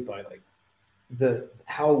amazed by like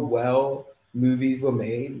how well movies were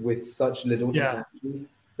made with such little technology.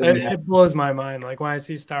 It blows my mind. Like when I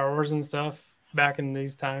see Star Wars and stuff back in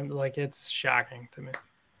these times, like it's shocking to me.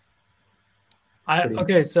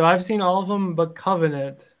 Okay, so I've seen all of them, but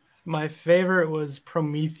Covenant, my favorite was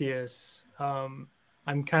Prometheus. I'm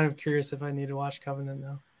kind of curious if I need to watch Covenant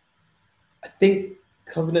now. I think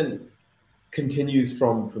Covenant continues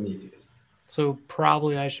from Prometheus. So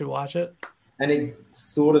probably I should watch it. And it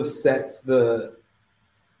sort of sets the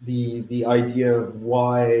idea of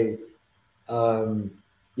why,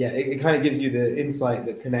 it kind of gives you the insight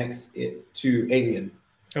that connects it to Alien.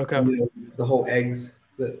 Okay. The whole eggs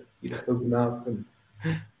that open up and.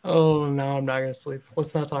 Oh, no, I'm not gonna sleep.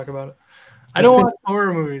 Let's not talk about it. I don't watch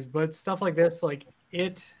horror movies, but stuff like this, like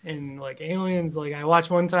It and like Aliens, like I watch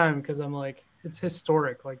one time because I'm like, it's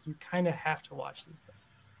historic. Like you kind of have to watch these things.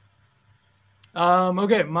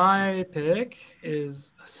 Okay, my pick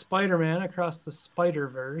is Spider-Man Across the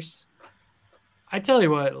Spider-Verse. I tell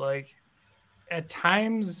you what, like at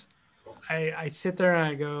times I sit there and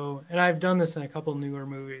I go, and I've done this in a couple newer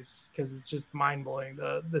movies because it's just mind blowing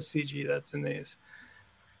the CG that's in these.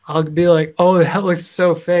 I'll be like, oh, that looks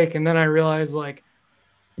so fake, and then I realize like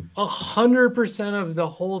 100% of the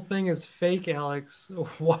whole thing is fake, Alex.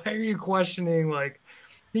 Why are you questioning? Like,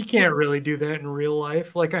 he can't really do that in real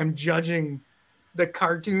life. Like, I'm judging the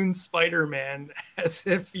cartoon Spider-Man as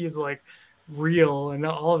if he's like real and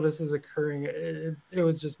all of this is occurring. It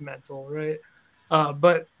was just mental, right?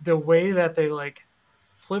 But the way that they like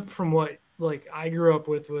flip from what like I grew up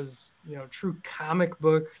with was, you know, true comic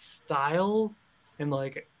book style and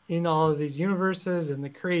like in all of these universes and the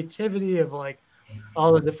creativity of like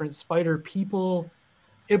all the different spider people,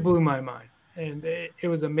 it blew my mind. And it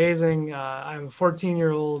was amazing. I have a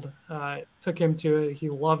 14-year-old, took him to it. He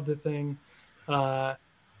loved the thing. I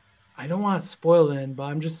don't want to spoil the end, but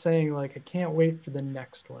I'm just saying like I can't wait for the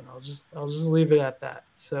next one. I'll just leave it at that.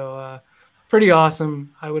 So pretty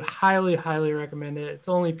awesome. I would highly recommend it. It's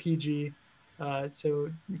only PG,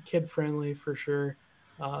 so kid friendly for sure.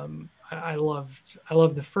 I loved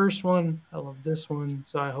the first one. I love this one.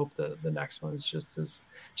 So I hope that the next one is just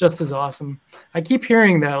as awesome. I keep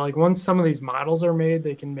hearing that like once some of these models are made,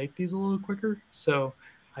 they can make these a little quicker. So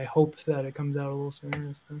I hope that it comes out a little sooner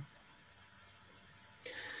this time.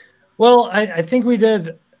 Well, I think we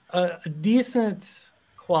did a decent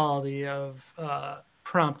quality of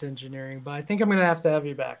prompt engineering, but I think I'm going to have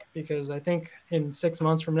you back because I think in 6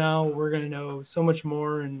 months from now, we're going to know so much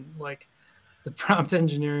more and like the prompt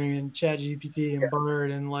engineering and ChatGPT and Bard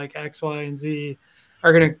and like X, Y, and Z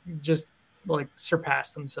are going to just like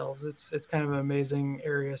surpass themselves. It's kind of an amazing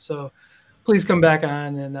area. So please come back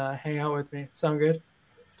on and hang out with me. Sound good?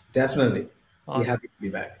 Definitely. Awesome. Be happy to be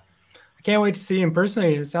back. I can't wait to see you in person.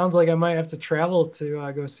 It sounds like I might have to travel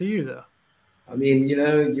to go see you, though. I mean, you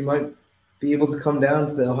know, you might be able to come down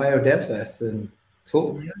to the Ohio Dev Fest and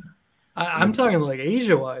talk. Yeah. I'm talking like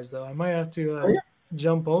Asia-wise, though. I might have to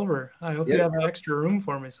jump over. I hope you have an extra room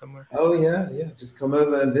for me somewhere. Oh, yeah. Just come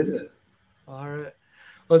over and visit. All right.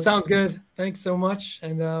 Well, it sounds good. Thanks so much,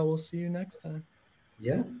 and we'll see you next time.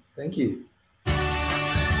 Yeah, thank you.